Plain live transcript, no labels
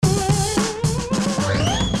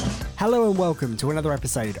Hello and welcome to another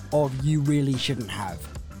episode of You Really Shouldn't Have.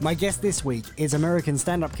 My guest this week is American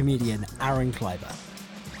stand-up comedian Aaron Kleiber.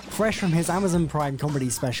 Fresh from his Amazon Prime comedy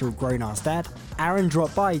special Grown Ass Dad, Aaron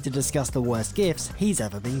dropped by to discuss the worst gifts he's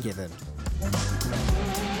ever been given.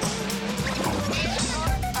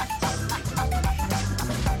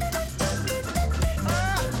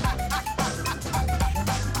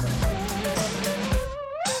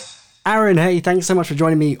 Aaron, hey, thanks so much for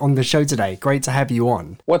joining me on the show today. Great to have you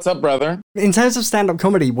on. What's up, brother? In terms of stand-up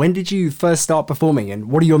comedy, when did you first start performing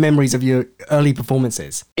and what are your memories of your early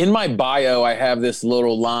performances? In my bio, I have this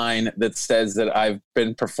little line that says that I've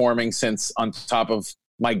been performing since on top of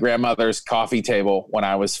my grandmother's coffee table when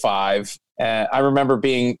I was 5. I remember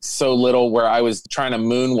being so little where I was trying to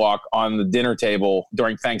moonwalk on the dinner table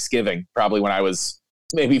during Thanksgiving, probably when I was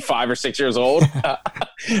maybe 5 or 6 years old.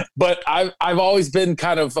 But I've always been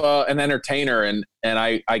kind of an entertainer, and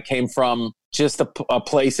I came from just a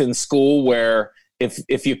place in school where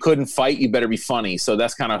if you couldn't fight, you better be funny. So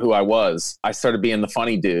that's kind of who I was. I started being the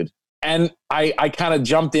funny dude. And I kind of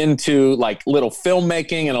jumped into like little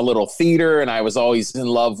filmmaking and a little theater, and I was always in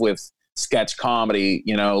love with sketch comedy,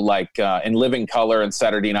 you know, like in Living Color and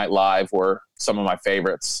Saturday Night Live were some of my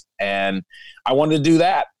favorites. And I wanted to do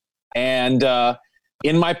that. And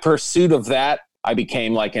in my pursuit of that, I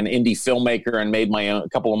became like an indie filmmaker and made a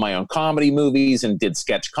couple of my own comedy movies and did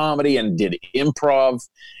sketch comedy and did improv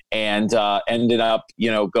and ended up,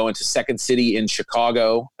 going to Second City in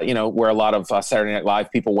Chicago, where a lot of Saturday Night Live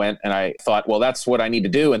people went. And I thought, well, that's what I need to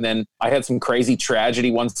do. And then I had some crazy tragedy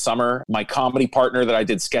one summer. My comedy partner that I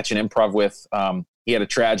did sketch and improv with, he had a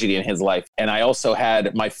tragedy in his life. And I also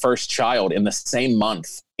had my first child in the same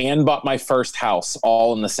month and bought my first house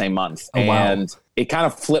all in the same month. Oh, wow. And it kind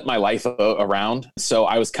of flipped my life around. So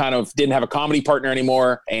I was didn't have a comedy partner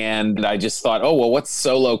anymore. And I just thought, oh, well, what's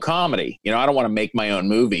solo comedy? I don't want to make my own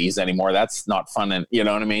movies anymore. That's not fun. And you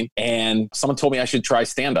know what I mean? And someone told me I should try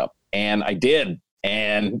stand-up. And I did.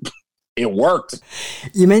 And it worked.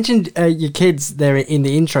 You mentioned your kids there in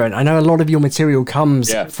the intro, and I know a lot of your material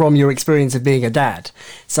comes from your experience of being a dad.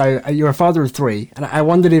 So you're a father of 3, and I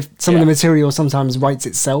wondered if some of the material sometimes writes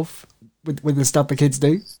itself with the stuff the kids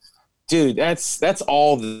do. Dude, that's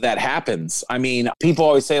all that happens. I mean, people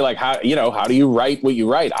always say like, how do you write what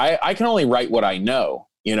you write? I can only write what I know.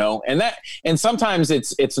 And sometimes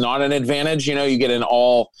it's not an advantage. You get an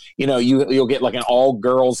you'll get like an all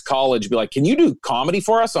girls college, be like, can you do comedy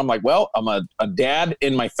for us? I'm like, well, I'm a dad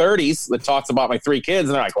in my 30s that talks about my 3 kids.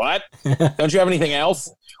 And they're like, what? Don't you have anything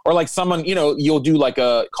else? Or like someone, you'll do like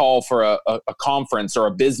a call for a conference or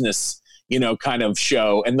a business, kind of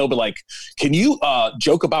show. And they'll be like, can you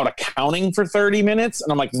joke about accounting for 30 minutes?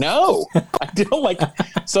 And I'm like, no, I don't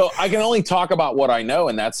so I can only talk about what I know.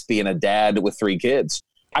 And that's being a dad with 3 kids.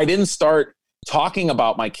 I didn't start talking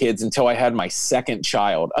about my kids until I had my second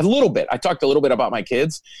child. A little bit. I talked a little bit about my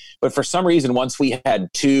kids, but for some reason, once we had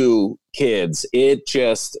 2 kids, it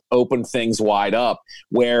just opened things wide up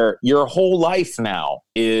where your whole life now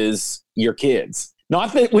is your kids.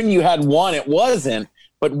 Not that when you had 1, it wasn't,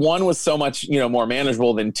 but 1 was so much, more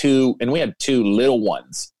manageable than 2. And we had 2 little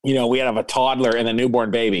ones. We had a toddler and a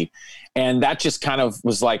newborn baby. And that just kind of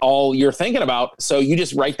was like all you're thinking about. So you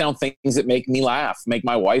just write down things that make me laugh, make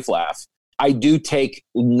my wife laugh. I do take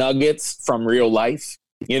nuggets from real life.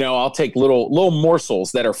 I'll take little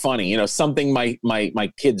morsels that are funny, something my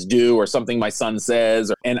kids do or something my son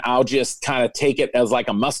says, and I'll just kind of take it as like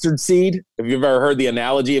a mustard seed. Have you ever heard the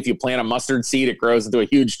analogy? If you plant a mustard seed, it grows into a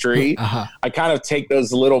huge tree. Uh-huh. I kind of take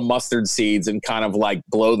those little mustard seeds and kind of like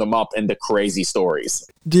blow them up into crazy stories.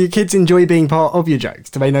 Do your kids enjoy being part of your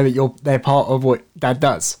jokes? Do they know that they're part of what Dad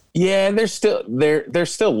does? Yeah, they're still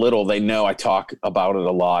little. They know I talk about it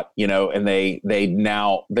a lot, and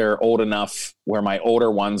they're old enough where my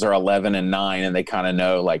older ones are 11 and 9, and they kind of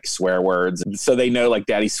know like swear words. So they know like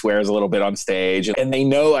Daddy swears a little bit on stage, and they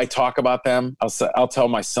know I talk about them. I'll tell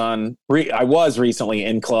my son. I was recently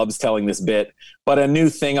in clubs telling this bit, but a new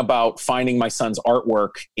thing about finding my son's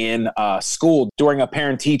artwork in school during a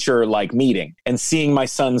parent-teacher like meeting and seeing my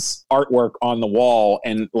son's artwork on the wall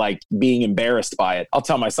and like being embarrassed by it. I'll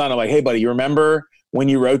tell my son, I'm like, hey buddy, you remember when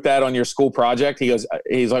you wrote that on your school project? He's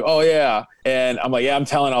like, oh yeah. And I'm like, yeah, I'm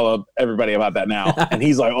telling everybody about that now. And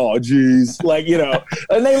he's like, oh geez.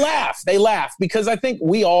 And they laugh because I think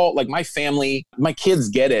we all, like my family, my kids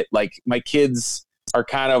get it. Like my kids are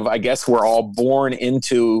kind of, I guess we're all born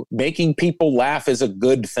into making people laugh is a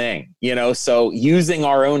good thing, so using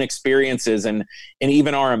our own experiences and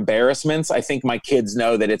even our embarrassments, I think my kids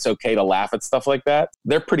know that it's okay to laugh at stuff like that.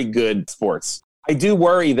 They're pretty good sports. I do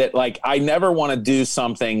worry that like I never want to do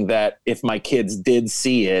something that if my kids did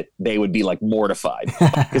see it, they would be like mortified.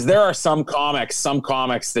 Because there are some comics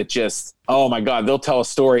that just, oh my God, they'll tell a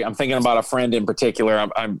story. I'm thinking about a friend in particular.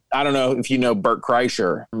 I don't know if you know Bert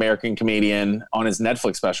Kreischer, American comedian, on his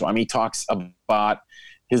Netflix special. I mean, he talks about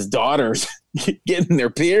his daughters getting their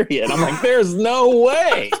period. I'm like, there's no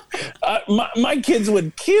way. My kids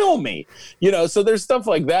would kill me. You know, so there's stuff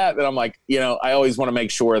like that I'm like, you know, I always want to make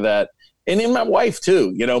sure that. And in my wife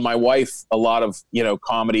too, you know, my wife, a lot of, you know,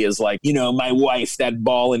 comedy is like, you know, my wife, that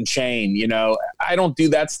ball and chain, you know, I don't do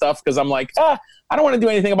that stuff because I'm like, I don't want to do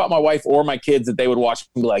anything about my wife or my kids that they would watch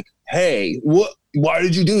and be like, hey, why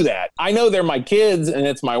did you do that? I know they're my kids and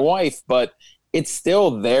it's my wife, but it's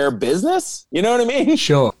still their business. You know what I mean?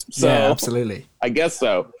 Sure. So, yeah, absolutely. I guess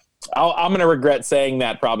so. I'm going to regret saying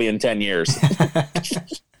that probably in 10 years.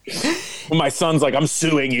 When my son's like, I'm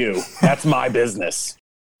suing you. That's my business.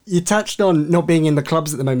 You touched on not being in the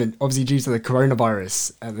clubs at the moment, obviously due to the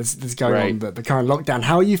coronavirus that's going on, the current lockdown.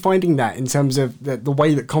 How are you finding that in terms of the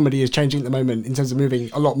way that comedy is changing at the moment, in terms of moving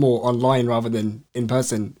a lot more online rather than in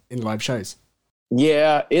person in live shows?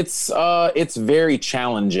 Yeah, it's very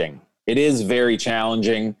challenging. It is very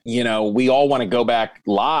challenging. You know, we all want to go back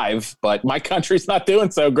live, but my country's not doing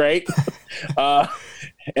so great.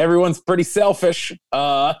 Everyone's pretty selfish.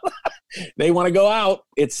 They want to go out.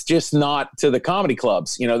 It's just not to the comedy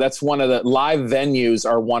clubs. You know, that's one of the live venues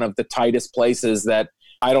are one of the tightest places that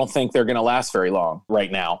I don't think they're going to last very long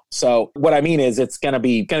right now. So what I mean is it's going to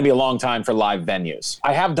be a long time for live venues.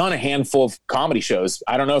 I have done a handful of comedy shows.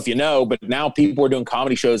 I don't know if you know, but now people are doing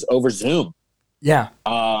comedy shows over Zoom. Yeah.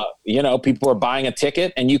 You know, people are buying a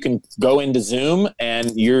ticket and you can go into Zoom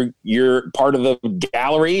and you're part of the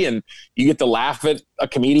gallery and you get to laugh at a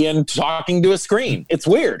comedian talking to a screen. It's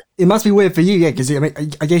weird. It must be weird for you, yeah, because I mean,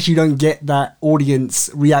 I guess you don't get that audience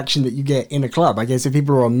reaction that you get in a club. I guess if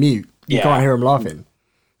people are on mute, you can't hear them laughing.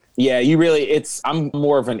 Yeah, I'm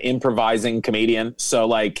more of an improvising comedian. So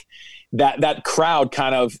like, that crowd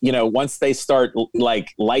kind of, you know, once they start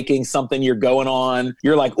like liking something you're going on,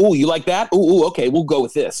 you're like, oh, you like that? Oh, okay, we'll go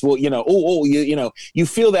with this. Well, you know, you know, you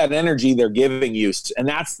feel that energy they're giving you. And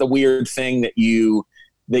that's the weird thing that you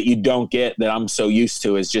don't get, that I'm so used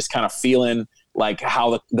to, is just kind of feeling like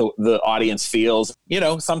how the audience feels. You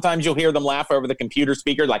know, sometimes you'll hear them laugh over the computer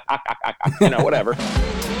speaker, like, you know, whatever.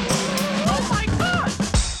 Oh my God.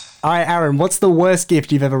 All right, Aaron, what's the worst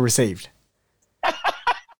gift you've ever received?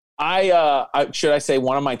 Should I say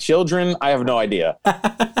one of my children? I have no idea.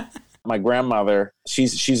 My grandmother,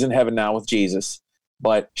 she's in heaven now with Jesus,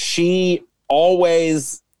 but she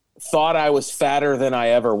always thought I was fatter than I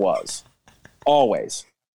ever was. Always.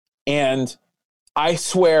 And I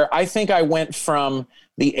swear, I think I went from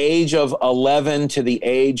the age of 11 to the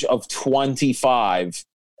age of 25.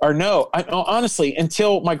 Or no, honestly,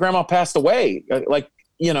 until my grandma passed away, like,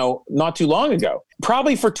 you know, not too long ago.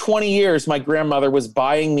 Probably for 20 years, my grandmother was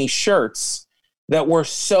buying me shirts that were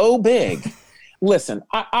so big. Listen,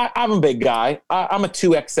 I'm a big guy. I'm a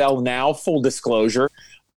 2XL now, full disclosure.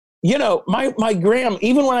 You know, my grandma,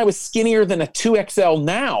 even when I was skinnier than a 2XL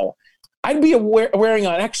now, I'd be wearing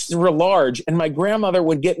an extra large, and my grandmother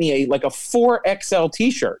would get me a 4XL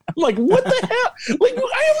t-shirt. I'm like, what the hell? Like,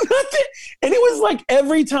 I am not that. And it was like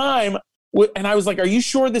every time. And I was like, are you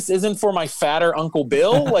sure this isn't for my fatter Uncle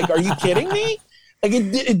Bill? Like, are you kidding me? Like,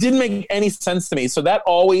 it didn't make any sense to me. So that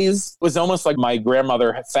always was almost like my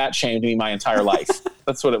grandmother fat shamed me my entire life.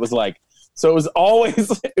 That's what it was like. So it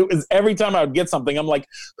was every time I would get something, I'm like,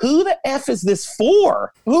 who the F is this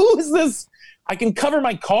for? Who is this? I can cover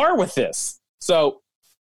my car with this. So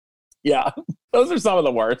yeah, those are some of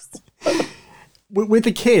the worst. With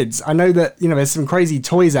the kids, I know that, you know, there's some crazy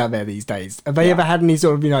toys out there these days. Have they ever had any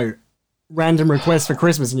sort of, you know, random requests for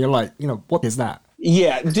Christmas and you're like, you know, what is that?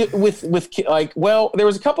 Yeah, with like, well, there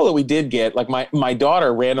was a couple that we did get. Like my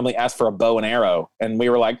daughter randomly asked for a bow and arrow, and we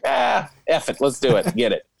were like, F it, let's do it,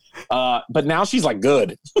 get it. But now she's like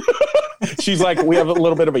good. She's like, we have a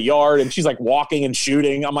little bit of a yard, and she's like walking and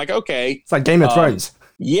shooting. I'm like, okay, it's like Game of Thrones.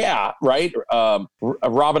 Yeah, right.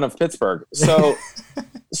 Robin of Pittsburgh.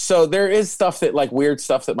 So there is stuff that, like, weird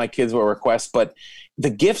stuff that my kids will request, but the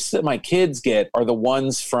gifts that my kids get are the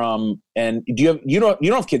ones from, and you don't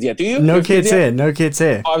have kids yet, do you? No kids here. No kids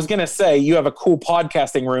here. I was going to say, you have a cool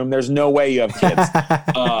podcasting room. There's no way you have kids.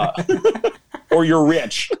 Or you're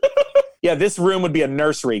rich. Yeah, this room would be a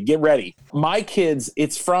nursery. Get ready. My kids,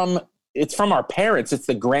 it's from our parents. It's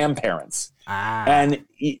the grandparents. And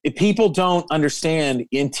people don't understand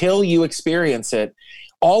until you experience it.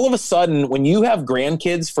 All of a sudden, when you have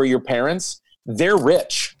grandkids for your parents, they're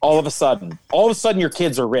rich all of a sudden. All of a sudden, your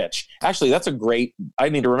kids are rich. Actually, that's a great, I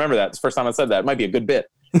need to remember that. It's the first time I said that. It might be a good bit.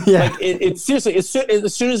 Yeah. Like it seriously, as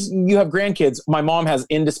soon as you have grandkids, my mom has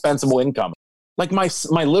indispensable income. Like my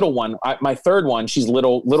little one, my third one, she's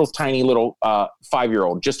tiny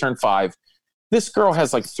 5-year-old, just turned 5. This girl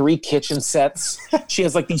has like 3 kitchen sets. She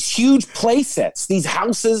has like these huge play sets, these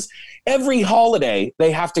houses. Every holiday,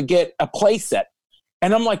 they have to get a play set.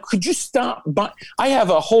 And I'm like, could you stop? I have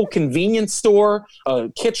a whole convenience store, a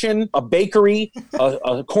kitchen, a bakery,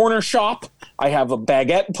 a corner shop. I have a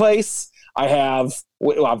baguette place. I have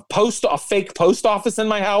a fake post office in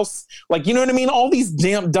my house. Like, you know what I mean? All these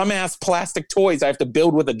damn dumbass plastic toys I have to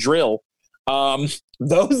build with a drill.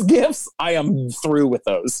 Those gifts, I am through with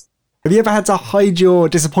those. Have you ever had to hide your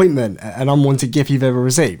disappointment at an unwanted gift you've ever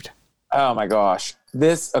received? Oh my gosh.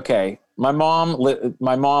 My mom,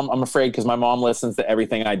 I'm afraid because my mom listens to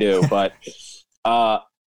everything I do, but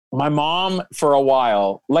my mom for a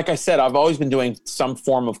while, like I said, I've always been doing some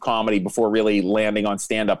form of comedy before really landing on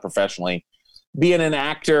stand-up professionally. Being an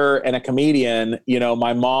actor and a comedian,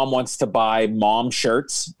 my mom wants to buy mom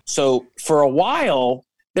shirts. So for a while,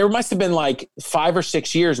 there must have been like 5 or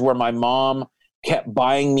 6 years where my mom kept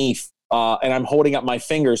buying me, and I'm holding up my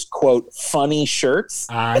fingers, quote, funny shirts.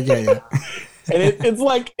 Yeah. And it's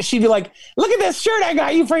like, she'd be like, look at this shirt I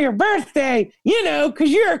got you for your birthday, because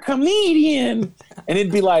you're a comedian. And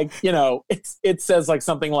it'd be like, it says like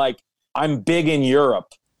something like, I'm big in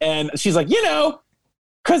Europe. And she's like,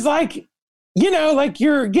 because like, like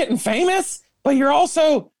you're getting famous, but you're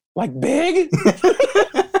also like big.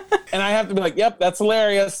 And I have to be like, yep, that's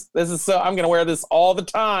hilarious. I'm going to wear this all the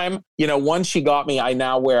time. One she got me, I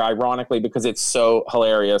now wear ironically because it's so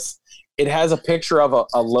hilarious. It has a picture of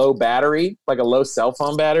a low battery, like a low cell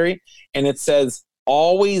phone battery. And it says,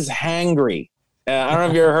 always hangry. I don't know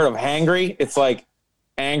if you ever heard of hangry. It's like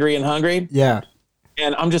angry and hungry. Yeah.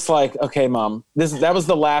 And I'm just like, okay, mom, that was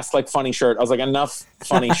the last like funny shirt. I was like, enough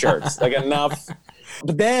funny shirts, like enough.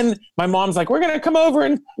 But then my mom's like, we're going to come over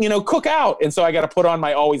and, cook out. And so I got to put on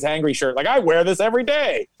my always hangry shirt. Like I wear this every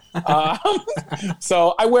day.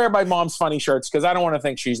 So I wear my mom's funny shirts because I don't want to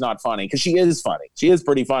think she's not funny, because she is funny. She is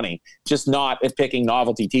pretty funny, just not at picking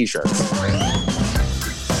novelty t-shirts.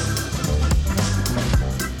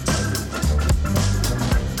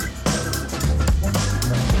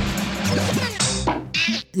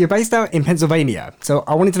 You're based out in Pennsylvania, so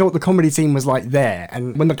I wanted to know what the comedy scene was like there.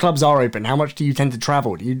 And when the clubs are open, how much do you tend to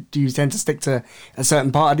travel? Do you tend to stick to a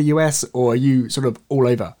certain part of the US, or are you sort of all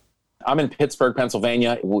over? I'm in Pittsburgh,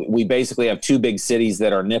 Pennsylvania. We basically have 2 big cities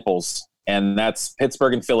that are nipples, and that's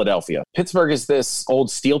Pittsburgh and Philadelphia. Pittsburgh is this old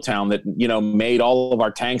steel town that, made all of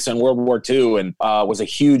our tanks in World War II and was a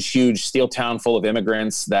huge, huge steel town full of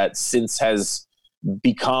immigrants that since has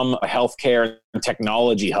become a healthcare and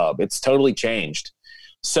technology hub. It's totally changed.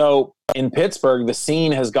 So in Pittsburgh, the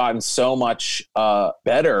scene has gotten so much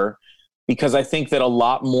better because I think that a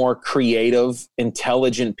lot more creative,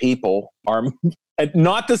 intelligent people are,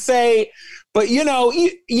 not to say, but, blue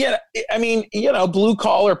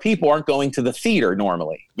collar people aren't going to the theater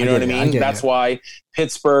normally. You know what I mean? That's why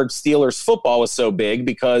Pittsburgh Steelers football was so big,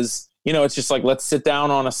 because, it's just like, let's sit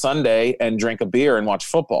down on a Sunday and drink a beer and watch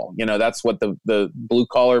football. That's what the blue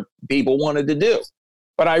collar people wanted to do.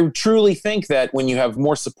 But I truly think that when you have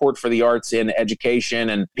more support for the arts in education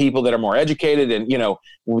and people that are more educated and,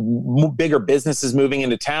 bigger businesses moving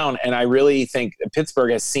into town, and I really think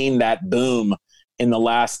Pittsburgh has seen that boom in the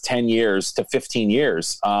last 10 years to 15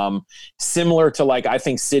 years. Similar to like, I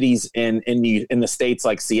think cities in the States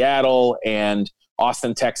like Seattle and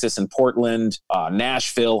Austin, Texas, and Portland,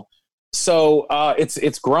 Nashville. So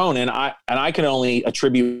it's grown, and I can only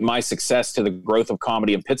attribute my success to the growth of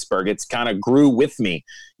comedy in Pittsburgh. It's kind of grew with me.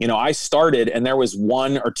 I started and there was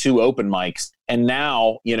 1 or 2 open mics, and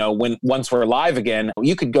now once we're live again,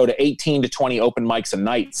 you could go to 18 to 20 open mics a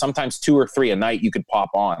night. Sometimes 2 or 3 a night you could pop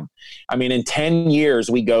on. I mean, in 10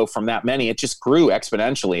 years we go from that many. It just grew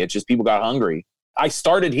exponentially. It's just people got hungry. I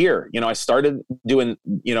started here, I started doing,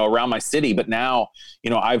 around my city, but now,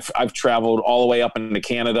 I've traveled all the way up into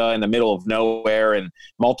Canada in the middle of nowhere, and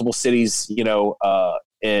multiple cities,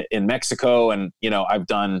 in Mexico. And, I've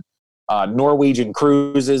done Norwegian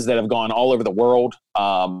cruises that have gone all over the world.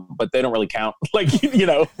 But they don't really count. Like,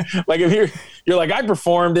 like if you're like, I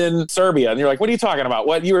performed in Serbia, and you're like, what are you talking about?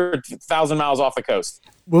 What? You were 1,000 miles off the coast.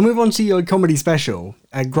 We'll move on to your comedy special,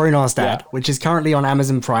 Grown Ass Dad, which is currently on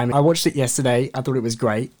Amazon Prime. I watched it yesterday. I thought it was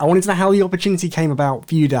great. I wanted to know how the opportunity came about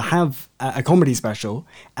for you to have a comedy special,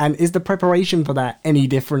 and is the preparation for that any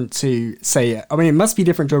different to, say, I mean, it must be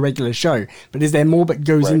different to a regular show, but is there more that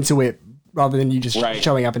goes into it rather than you just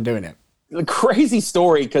showing up and doing it? the crazy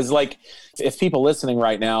story, because like if people listening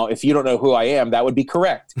right now, if you don't know who I am, that would be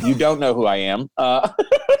correct. You don't know who I am.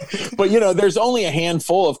 But, there's only a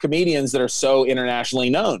handful of comedians that are so internationally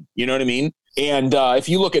known. You know what I mean? And if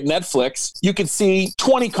you look at Netflix, you could see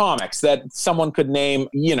 20 comics that someone could name.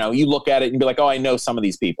 You look at it and be like, oh, I know some of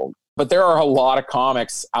these people. But there are a lot of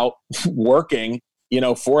comics out working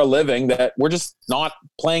for a living that we're just not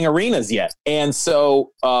playing arenas yet. And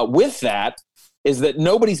so with that is that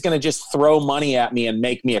nobody's going to just throw money at me and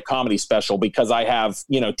make me a comedy special because I have,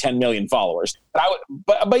 10 million followers.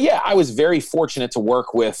 But yeah, I was very fortunate to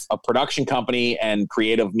work with a production company and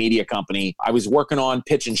creative media company. I was working on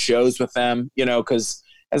pitching shows with them, because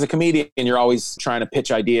as a comedian, you're always trying to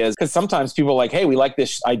pitch ideas, because sometimes people are like, hey, we like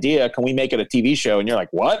this idea. Can we make it a TV show? And you're like,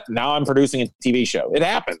 what? Now I'm producing a TV show. It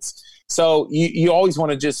happens. So you always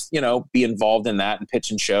want to just, be involved in that and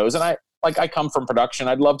pitching shows. And I come from production.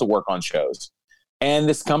 I'd love to work on shows. And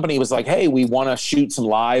this company was like, hey, we want to shoot some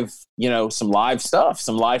live stuff,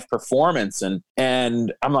 some live performance.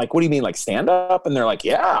 And I'm like, what do you mean, like stand up? And they're like,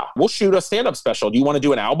 yeah, we'll shoot a stand up special. Do you want to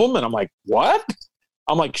do an album? And I'm like, what?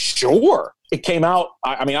 I'm like, sure. It came out.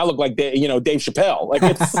 I look like, Dave Chappelle. Like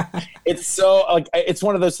it's so like, it's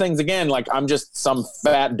one of those things again, like I'm just some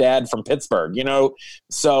fat dad from Pittsburgh,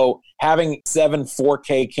 So having 7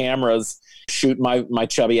 4K cameras shoot my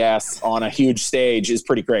chubby ass on a huge stage is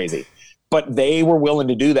pretty crazy. But they were willing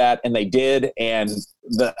to do that, and they did. And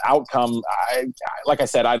the outcome, like I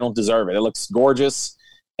said, I don't deserve it. It looks gorgeous.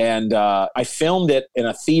 And I filmed it in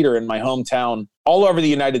a theater in my hometown all over the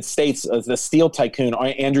United States. The steel tycoon,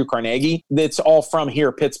 Andrew Carnegie, that's all from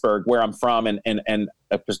here, Pittsburgh, where I'm from, and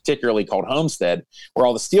particularly called Homestead, where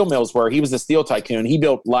all the steel mills were. He was the steel tycoon. He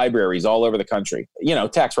built libraries all over the country,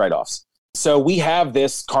 tax write-offs. So we have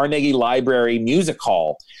this Carnegie Library music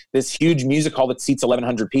hall, this huge music hall that seats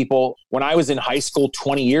 1,100 people. When I was in high school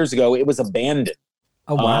 20 years ago, it was abandoned.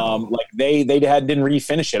 Oh, wow. Like they didn't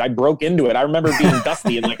refinish it. I broke into it. I remember being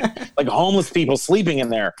dusty and like homeless people sleeping in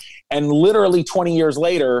there. And literally 20 years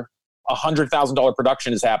later, $100,000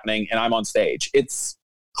 production is happening and I'm on stage. It's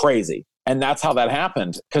crazy. And that's how that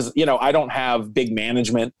happened. Because, I don't have big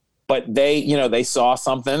management. But they saw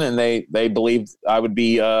something and they believed I would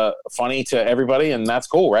be funny to everybody, and that's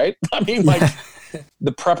cool, right? I mean, like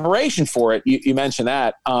the preparation for it, you mentioned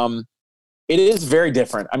that. It is very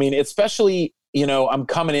different. I mean, especially, I'm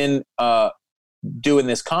coming in doing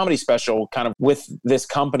this comedy special kind of with this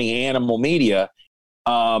company, Animal Media.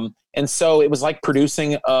 And so it was like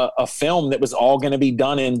producing a film that was all going to be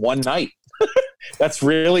done in one night. That's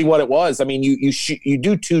really what it was. I mean, you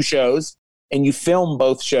do 2 shows. And you film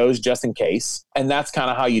both shows just in case. And that's kind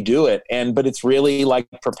of how you do it. But it's really like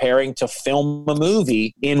preparing to film a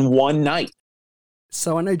movie in one night.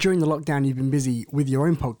 So I know during the lockdown, you've been busy with your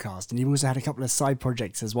own podcast and you've also had a couple of side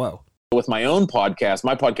projects as well. With my own podcast,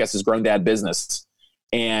 my podcast is Grown Dad Business.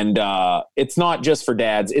 And it's not just for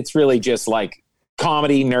dads. It's really just like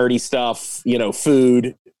comedy, nerdy stuff,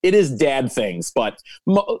 food. It is dad things, but,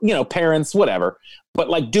 parents, whatever. But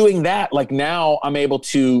like doing that, like now I'm able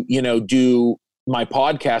to, do my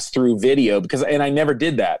podcast through video and I never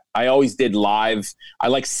did that. I always did live. I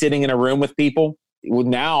like sitting in a room with people.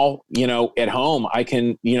 Now, at home, I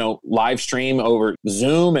can, live stream over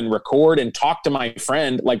Zoom and record and talk to my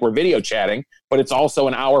friend like we're video chatting, but it's also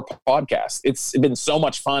an hour podcast. It's been so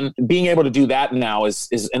much fun. Being able to do that now is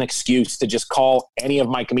an excuse to just call any of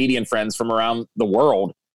my comedian friends from around the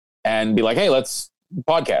world and be like, hey, let's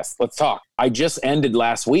podcast. Let's talk. I just ended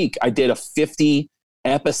last week. I did a 50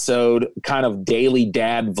 episode kind of daily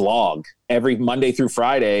dad vlog every Monday through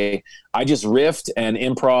Friday. I just riffed and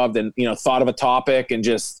improved and, thought of a topic and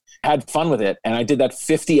just had fun with it. And I did that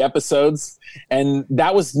 50 episodes and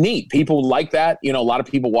that was neat. People like that. A lot of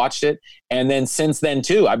people watched it. And then since then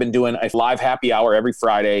too, I've been doing a live happy hour every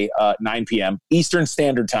Friday, 9 p.m. Eastern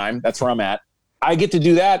Standard Time. That's where I'm at. I get to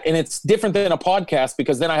do that, and it's different than a podcast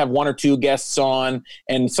because then I have 1 or 2 guests on,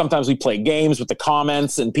 and sometimes we play games with the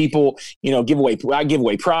comments, and people, I give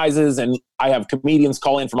away prizes, and I have comedians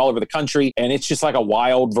call in from all over the country, and it's just like a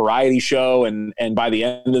wild variety show, and by the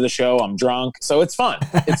end of the show, I'm drunk, so it's fun.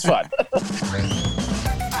 It's fun.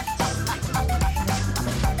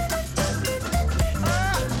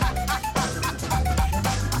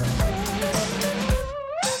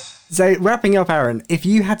 So wrapping up, Aaron, if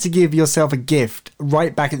you had to give yourself a gift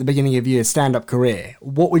right back at the beginning of your stand-up career,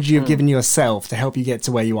 what would you have given yourself to help you get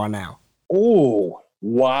to where you are now? Oh,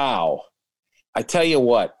 wow. I tell you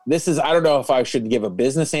what, I don't know if I should give a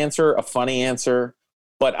business answer, a funny answer,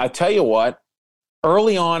 but I tell you what,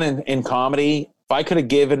 early on in comedy, if I could have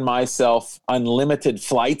given myself unlimited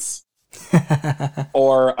flights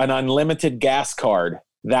or an unlimited gas card,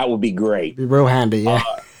 that would be great. Be real handy, yeah.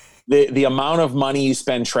 The amount of money you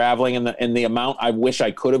spend traveling and the amount I wish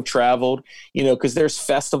I could have traveled, because there's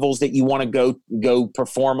festivals that you want to go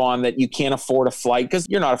perform on that you can't afford a flight because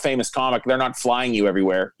you're not a famous comic. They're not flying you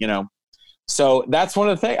everywhere, So that's one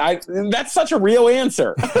of the things. That's such a real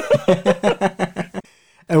answer.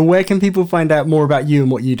 And where can people find out more about you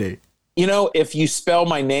and what you do? If you spell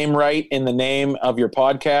my name right in the name of your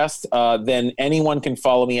podcast, then anyone can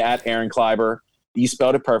follow me at Aaron Kleiber. You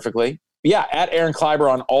spelled it perfectly. Yeah, at Aaron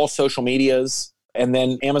Kleiber on all social medias. And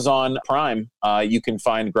then Amazon Prime, you can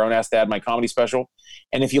find Grown Ass Dad, my comedy special.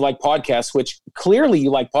 And if you like podcasts, which clearly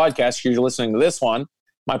you like podcasts because you're listening to this one,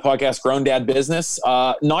 my podcast, Grown Dad Business,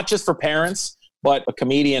 not just for parents, but a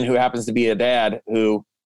comedian who happens to be a dad who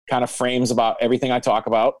kind of frames about everything I talk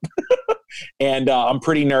about. And I'm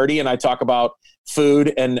pretty nerdy, and I talk about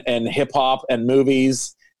food and hip hop and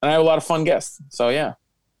movies. And I have a lot of fun guests. So, yeah.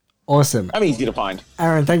 Awesome. I'm easy to find.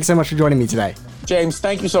 Aaron, thanks so much for joining me today. James,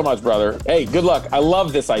 thank you so much, brother. Hey, good luck. I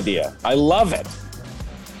love this idea. I love it.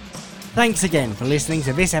 Thanks again for listening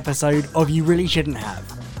to this episode of You Really Shouldn't Have.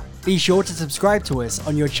 Be sure to subscribe to us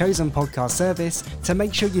on your chosen podcast service to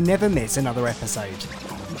make sure you never miss another episode.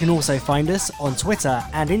 You can also find us on Twitter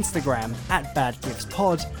and Instagram at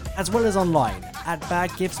BadGiftsPod, as well as online at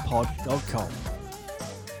badgiftspod.com.